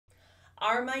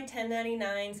Are my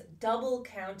 1099s double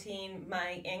counting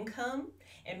my income?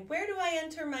 And where do I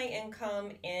enter my income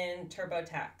in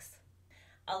TurboTax?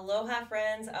 Aloha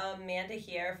friends, Amanda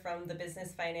here from the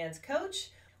Business Finance Coach,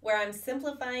 where I'm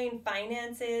simplifying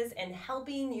finances and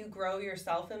helping you grow your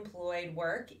self-employed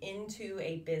work into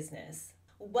a business.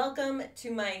 Welcome to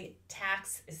my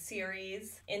tax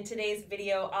series. In today's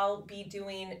video, I'll be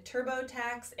doing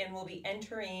TurboTax and we'll be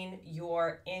entering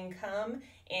your income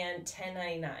and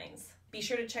 1099s. Be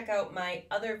sure to check out my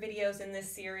other videos in this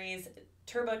series.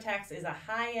 TurboTax is a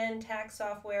high-end tax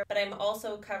software, but I'm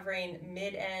also covering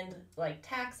mid-end like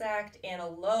Tax Act and a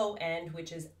low-end,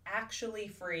 which is actually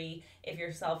free if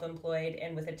you're self-employed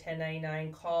and with a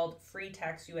 1099 called Free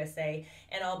Tax USA,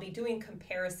 and I'll be doing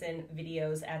comparison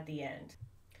videos at the end.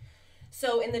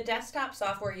 So in the desktop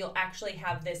software, you'll actually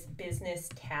have this business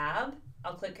tab.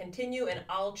 I'll click continue and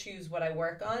I'll choose what I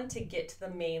work on to get to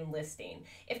the main listing.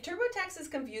 If TurboTax is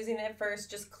confusing at first,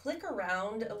 just click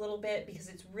around a little bit because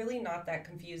it's really not that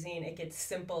confusing. It gets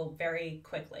simple very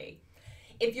quickly.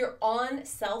 If you're on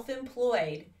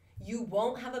self-employed, you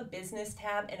won't have a business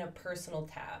tab and a personal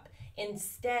tab.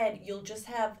 Instead, you'll just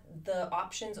have the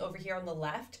options over here on the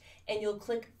left and you'll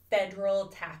click federal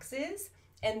taxes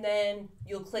and then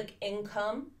you'll click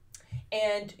income.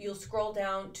 And you'll scroll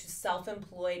down to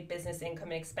self-employed business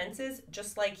income and expenses,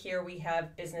 just like here we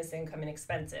have business income and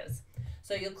expenses.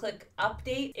 So you'll click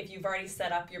update if you've already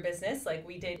set up your business like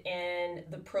we did in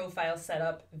the profile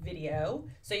setup video.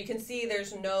 So you can see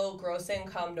there's no gross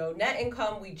income, no net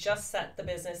income. We just set the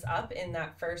business up in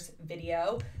that first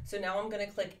video. So now I'm going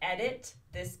to click edit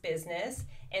this business,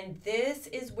 and this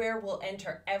is where we'll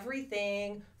enter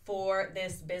everything for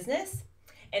this business.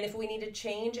 And if we need to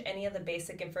change any of the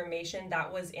basic information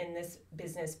that was in this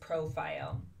business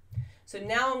profile. So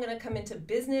now I'm going to come into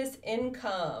business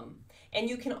income. And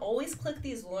you can always click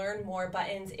these learn more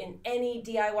buttons in any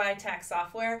DIY tax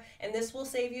software. And this will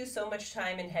save you so much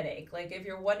time and headache. Like if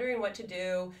you're wondering what to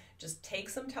do, just take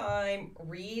some time,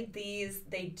 read these.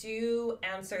 They do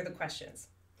answer the questions.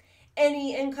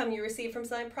 Any income you receive from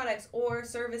selling products or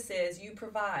services you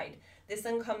provide. This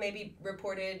income may be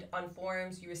reported on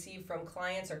forms you receive from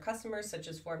clients or customers, such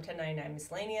as Form 1099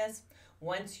 Miscellaneous.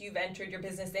 Once you've entered your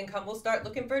business income, we'll start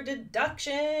looking for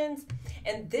deductions.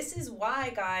 And this is why,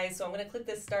 guys, so I'm going to click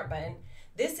this start button.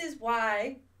 This is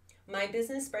why my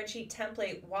business spreadsheet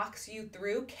template walks you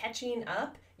through catching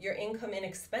up your income and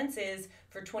expenses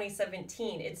for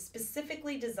 2017. It's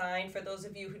specifically designed for those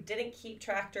of you who didn't keep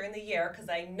track during the year, because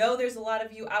I know there's a lot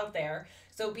of you out there.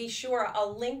 So be sure,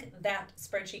 I'll link that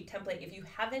spreadsheet template. If you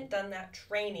haven't done that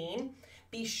training,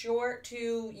 be sure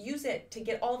to use it to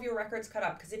get all of your records cut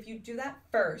up, because if you do that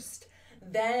first,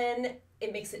 then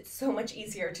it makes it so much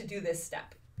easier to do this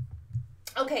step.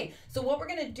 Okay, so what we're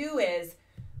gonna do is,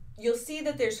 you'll see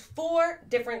that there's 4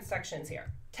 different sections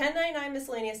here. 1099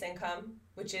 miscellaneous income,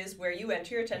 which is where you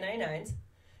enter your 1099s.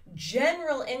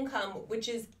 General income, which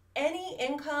is any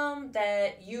income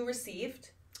that you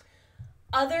received.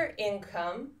 Other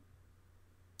income,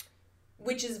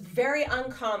 which is very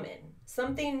uncommon.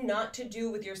 Something not to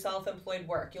do with your self-employed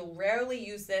work. You'll rarely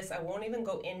use this. I won't even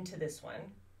go into this one.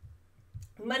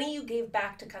 Money you gave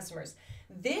back to customers.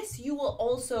 This you will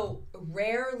also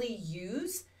rarely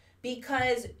use,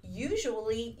 because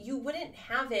usually you wouldn't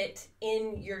have it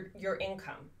in your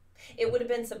income. It would have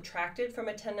been subtracted from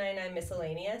a 1099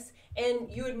 miscellaneous, and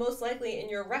you would most likely in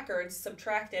your records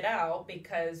subtract it out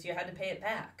because you had to pay it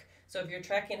back. So if you're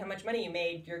tracking how much money you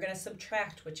made, you're going to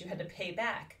subtract what you had to pay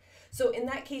back. So in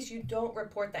that case, you don't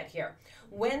report that here.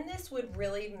 When this would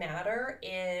really matter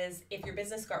is if your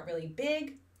business got really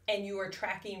big and you were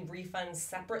tracking refunds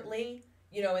separately,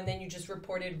 you know, and then you just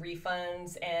reported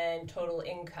refunds and total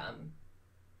income.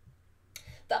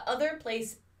 The other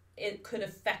place it could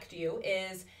affect you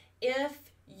is if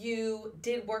you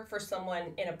did work for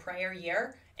someone in a prior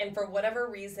year and for whatever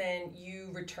reason you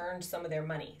returned some of their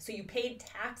money. So you paid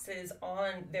taxes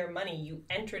on their money, you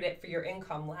entered it for your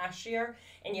income last year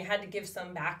and you had to give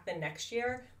some back the next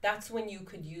year. That's when you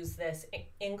could use this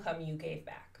income you gave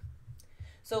back.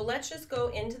 So let's just go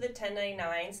into the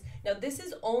 1099s. Now this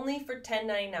is only for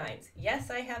 1099s. Yes,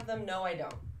 I have them. No, I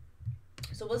don't.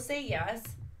 So we'll say yes.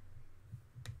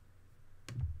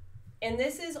 And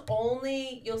this is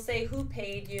only, you'll say who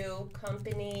paid you,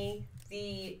 company,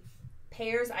 the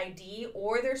payer's ID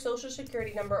or their social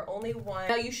security number, only one.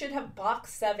 Now you should have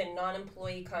box 7,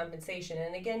 non-employee compensation.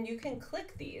 And again, you can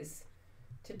click these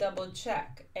to double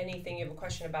check anything you have a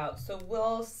question about. So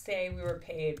we'll say we were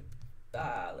paid,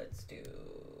 let's do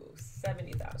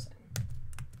 70,000.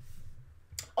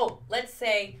 Oh, let's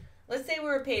say we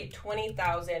were paid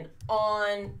 20,000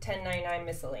 on 1099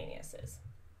 miscellaneouses.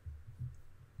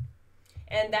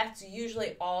 And that's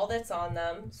usually all that's on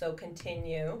them. So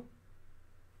continue.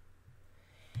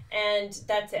 And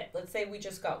that's it. Let's say we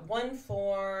just got one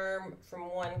form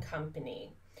from one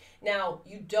company. Now,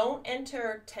 you don't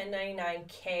enter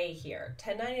 1099K here.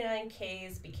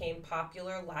 1099Ks became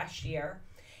popular last year.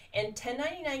 And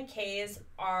 1099Ks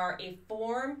are a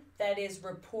form that is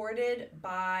reported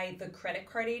by the credit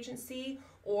card agency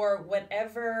or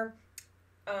whatever.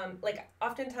 Like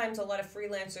oftentimes a lot of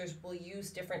freelancers will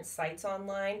use different sites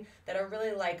online that are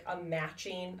really like a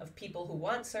matching of people who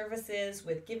want services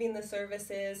with giving the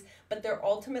services, but they're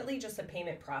ultimately just a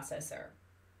payment processor.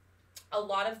 A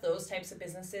lot of those types of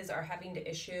businesses are having to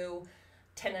issue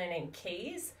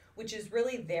 1099Ks, which is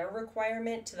really their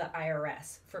requirement to the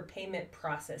IRS for payment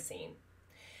processing.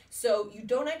 So you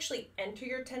don't actually enter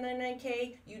your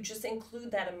 1099K, you just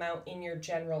include that amount in your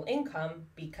general income,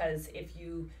 because if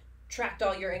you tracked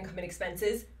all your income and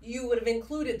expenses, you would have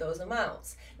included those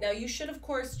amounts. Now, you should, of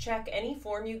course, check any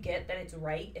form you get that it's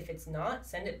right. If it's not,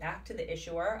 send it back to the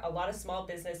issuer. A lot of small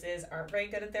businesses aren't very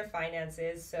good at their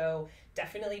finances, so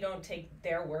definitely don't take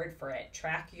their word for it.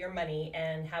 Track your money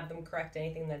and have them correct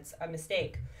anything that's a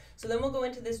mistake. So then we'll go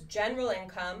into this general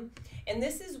income, and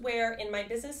this is where in my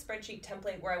business spreadsheet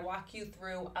template where I walk you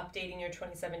through updating your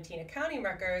 2017 accounting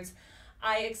records,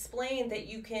 I explain that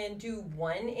you can do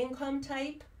one income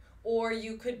type, or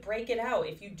you could break it out.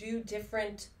 If you do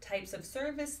different types of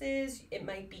services, it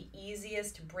might be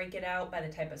easiest to break it out by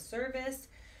the type of service.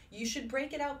 You should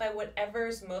break it out by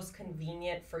whatever's most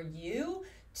convenient for you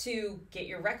to get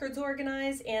your records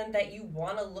organized and that you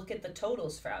want to look at the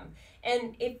totals from.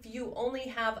 And if you only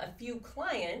have a few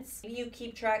clients, maybe you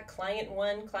keep track client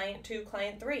 1, client 2,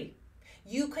 client 3.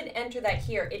 You could enter that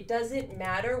here. It doesn't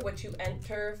matter what you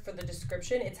enter for the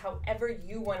description. It's however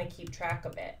you want to keep track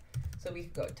of it. So we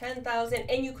could go 10,000,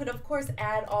 and you could of course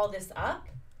add all this up.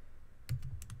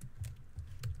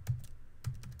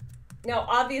 Now,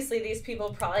 obviously these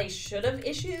people probably should have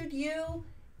issued you.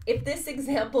 If this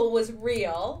example was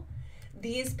real,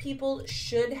 these people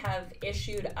should have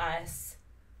issued us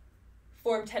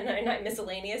Form 1099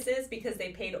 miscellaneouses because they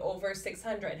paid over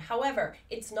 $600. However,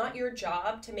 it's not your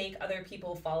job to make other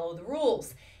people follow the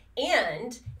rules.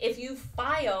 And if you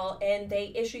file and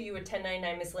they issue you a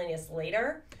 1099 miscellaneous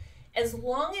later, as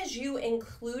long as you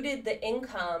included the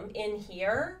income in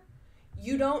here,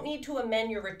 you don't need to amend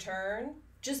your return.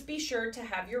 Just be sure to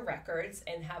have your records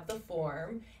and have the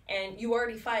form, and you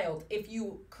already filed. If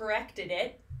you corrected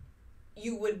it,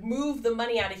 you would move the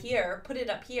money out of here, put it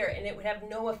up here, and it would have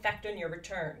no effect on your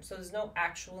return. So there's no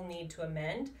actual need to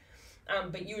amend,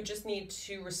 but you would just need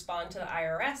to respond to the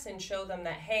IRS and show them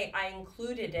that, hey, I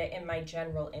included it in my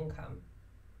general income.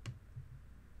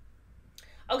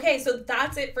 Okay, so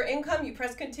that's it for income. You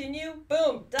press continue,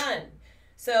 boom, done.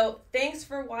 So thanks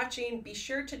for watching. Be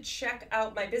sure to check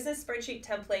out my business spreadsheet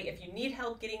template if you need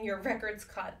help getting your records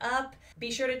caught up.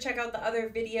 Be sure to check out the other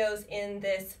videos in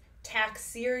this tax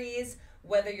series,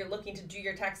 whether you're looking to do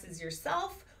your taxes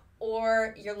yourself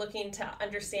or you're looking to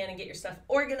understand and get your stuff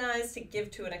organized to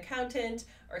give to an accountant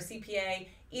or CPA.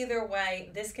 Either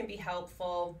way, this can be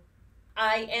helpful.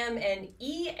 I am an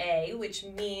EA, which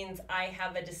means I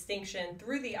have a distinction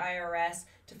through the IRS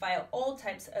to file all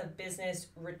types of business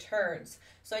returns.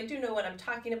 So I do know what I'm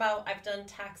talking about. I've done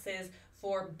taxes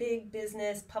for big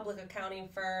business, public accounting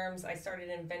firms. I started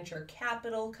in venture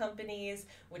capital companies,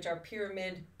 which are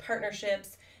pyramid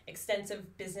partnerships,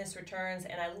 extensive business returns,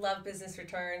 and I love business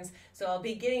returns. So I'll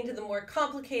be getting to the more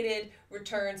complicated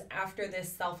returns after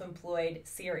this self-employed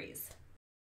series.